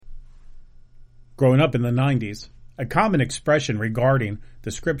Growing up in the 90s, a common expression regarding the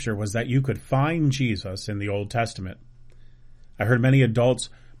scripture was that you could find Jesus in the Old Testament. I heard many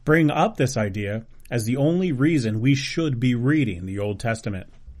adults bring up this idea as the only reason we should be reading the Old Testament.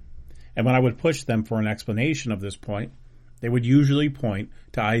 And when I would push them for an explanation of this point, they would usually point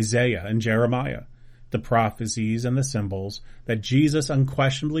to Isaiah and Jeremiah, the prophecies and the symbols that Jesus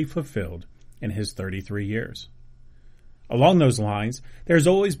unquestionably fulfilled in his 33 years. Along those lines, there's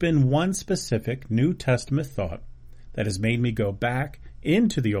always been one specific New Testament thought that has made me go back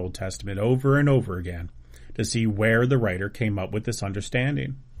into the Old Testament over and over again to see where the writer came up with this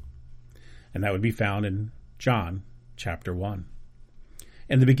understanding. And that would be found in John chapter 1.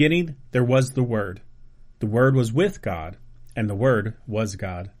 In the beginning, there was the Word. The Word was with God, and the Word was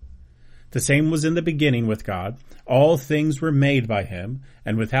God. The same was in the beginning with God. All things were made by him,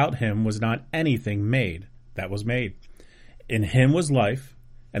 and without him was not anything made that was made. In him was life,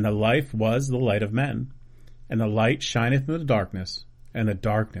 and the life was the light of men. And the light shineth in the darkness, and the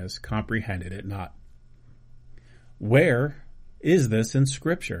darkness comprehended it not. Where is this in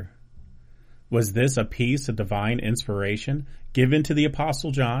Scripture? Was this a piece of divine inspiration given to the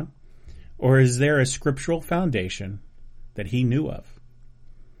Apostle John, or is there a scriptural foundation that he knew of?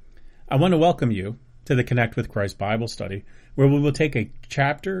 I want to welcome you to the Connect with Christ Bible study, where we will take a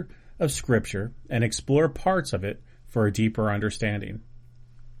chapter of Scripture and explore parts of it for a deeper understanding.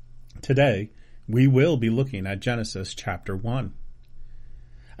 Today, we will be looking at Genesis chapter 1.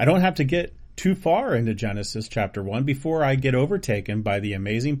 I don't have to get too far into Genesis chapter 1 before I get overtaken by the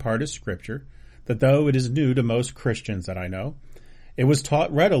amazing part of Scripture that, though it is new to most Christians that I know, it was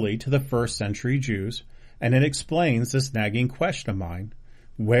taught readily to the first century Jews, and it explains this nagging question of mine: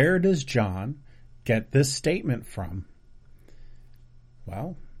 where does John get this statement from?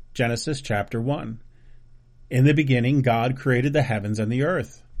 Well, Genesis chapter 1. In the beginning, God created the heavens and the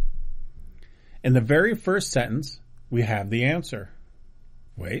earth. In the very first sentence, we have the answer.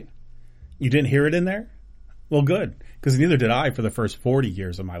 Wait, you didn't hear it in there? Well, good, because neither did I for the first 40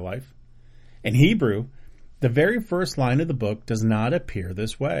 years of my life. In Hebrew, the very first line of the book does not appear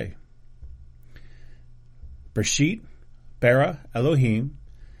this way. Bereshit bara Elohim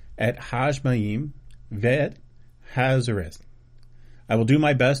et Hashmaim ve'et Hazareth. I will do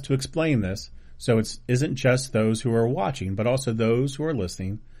my best to explain this so it isn't just those who are watching, but also those who are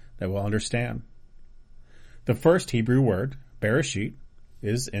listening that will understand. The first Hebrew word, Bereshit,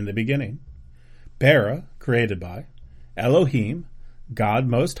 is in the beginning. Bara, created by. Elohim, God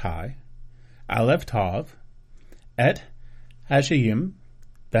Most High. Aleph Tav. Et Hashayim,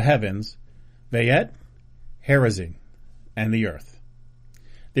 the heavens. Ve'et Harazim, and the earth.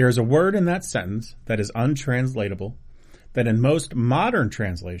 There is a word in that sentence that is untranslatable, that in most modern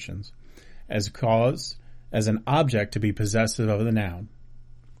translations as cause as an object to be possessive of the noun.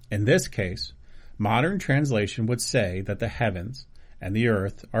 In this case, modern translation would say that the heavens and the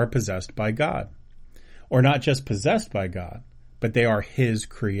earth are possessed by God. Or not just possessed by God, but they are his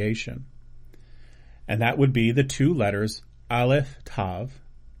creation. And that would be the two letters Aleph Tav.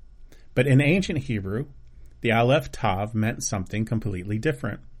 But in ancient Hebrew, the Aleph Tav meant something completely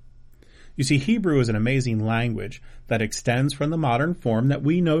different. You see, Hebrew is an amazing language that extends from the modern form that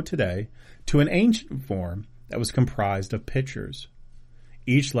we know today to an ancient form that was comprised of pictures.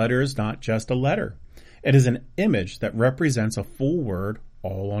 Each letter is not just a letter. It is an image that represents a full word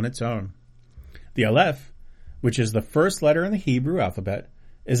all on its own. The Aleph, which is the first letter in the Hebrew alphabet,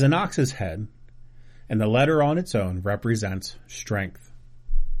 is an ox's head, and the letter on its own represents strength.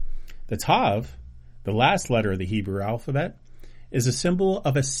 The Tav, the last letter of the Hebrew alphabet, is a symbol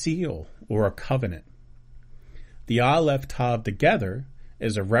of a seal or a covenant. The Aleph Tav together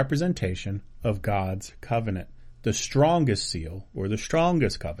is a representation of God's covenant, the strongest seal or the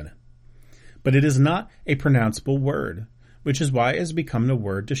strongest covenant. But it is not a pronounceable word, which is why it has become a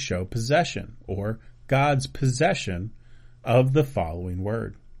word to show possession or God's possession of the following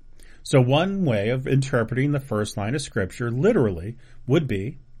word. So one way of interpreting the first line of Scripture literally would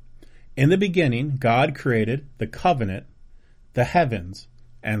be, in the beginning, God created the covenant, the heavens,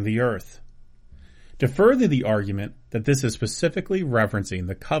 and the earth. To further the argument that this is specifically referencing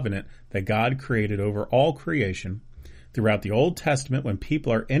the covenant that God created over all creation, throughout the Old Testament when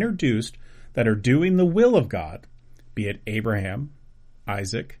people are introduced that are doing the will of God, be it Abraham,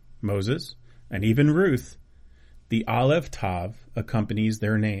 Isaac, Moses, and even Ruth, the Aleph Tav accompanies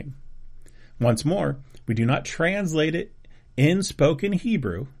their name. Once more, we do not translate it in spoken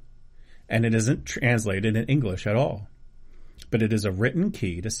Hebrew, and it isn't translated in English at all. But it is a written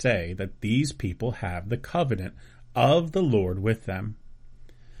key to say that these people have the covenant of the Lord with them.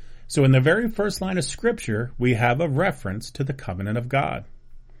 So in the very first line of Scripture, we have a reference to the covenant of God.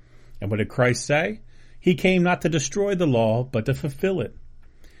 And what did Christ say? He came not to destroy the law, but to fulfill it.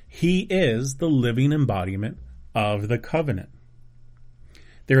 He is the living embodiment of the covenant.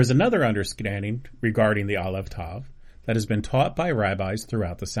 There is another understanding regarding the Aleph Tav that has been taught by rabbis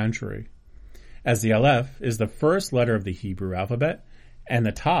throughout the century. As the Aleph is the first letter of the Hebrew alphabet and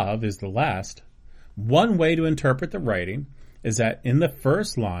the Tav is the last, one way to interpret the writing is that in the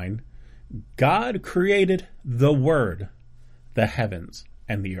first line, God created the Word, the heavens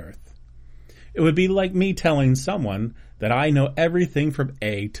and the earth. It would be like me telling someone that I know everything from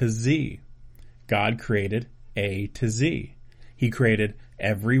A to Z. God created A to Z. He created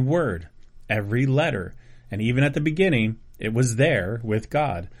every word, every letter, and even at the beginning, it was there with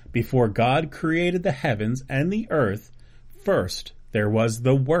God. Before God created the heavens and the earth, first there was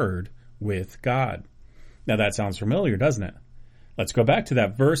the Word with God. Now that sounds familiar, doesn't it? Let's go back to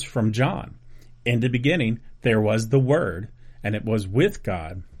that verse from John. In the beginning, there was the Word, and it was with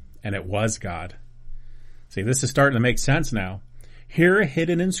God, and it was God. See, this is starting to make sense now. Here,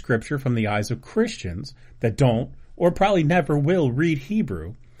 hidden in Scripture from the eyes of Christians that don't, or probably never will, read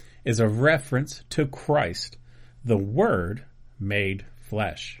Hebrew, is a reference to Christ, the Word made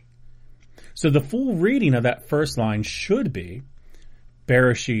flesh. So the full reading of that first line should be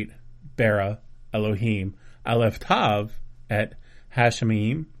Bereshit, Bara, Elohim, Aleph Tav, et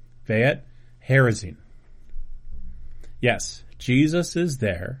Hashemayim, ve'et Harazin. Yes, Jesus is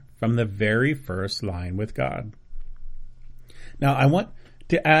there from the very first line with God. Now, I want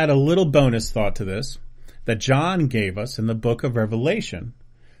to add a little bonus thought to this that John gave us in the book of Revelation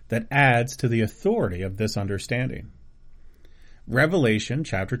that adds to the authority of this understanding. Revelation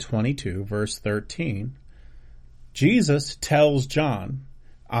chapter 22, verse 13, Jesus tells John,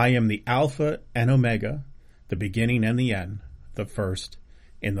 I am the Alpha and Omega, the beginning and the end, the first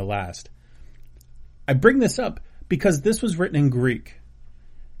and the last. I bring this up because this was written in Greek.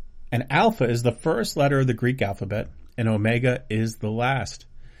 And Alpha is the first letter of the Greek alphabet, and Omega is the last.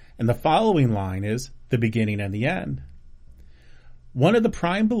 And the following line is the beginning and the end. One of the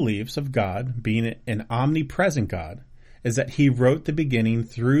prime beliefs of God, being an omnipresent God, is that he wrote the beginning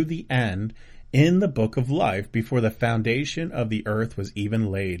through the end in the book of life before the foundation of the earth was even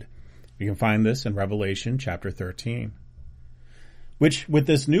laid. You can find this in Revelation chapter 13. Which, with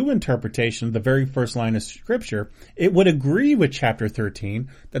this new interpretation of the very first line of Scripture, it would agree with chapter 13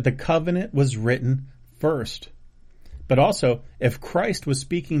 that the covenant was written first. But also, if Christ was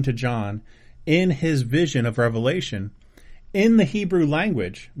speaking to John in his vision of Revelation, in the Hebrew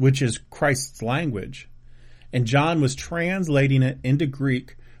language, which is Christ's language, and John was translating it into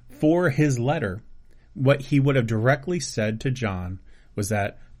Greek for his letter, what he would have directly said to John was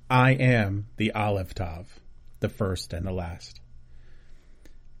that, I am the Aleph Tav, the first and the last.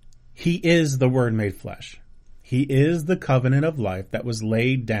 He is the Word made flesh. He is the covenant of life that was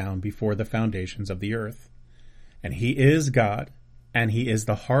laid down before the foundations of the earth. And he is God, and he is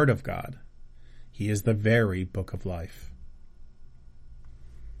the heart of God. He is the very book of life.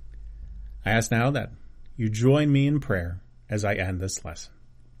 I ask now that you join me in prayer as I end this lesson.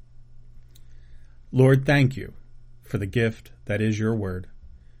 Lord, thank you for the gift that is your word.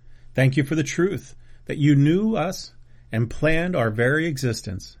 Thank you for the truth that you knew us and planned our very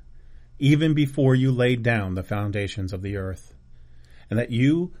existence even before you laid down the foundations of the earth, and that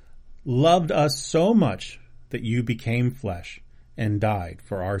you loved us so much that you became flesh and died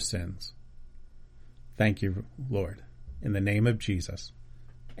for our sins. Thank you, Lord. In the name of Jesus,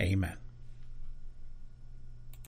 amen.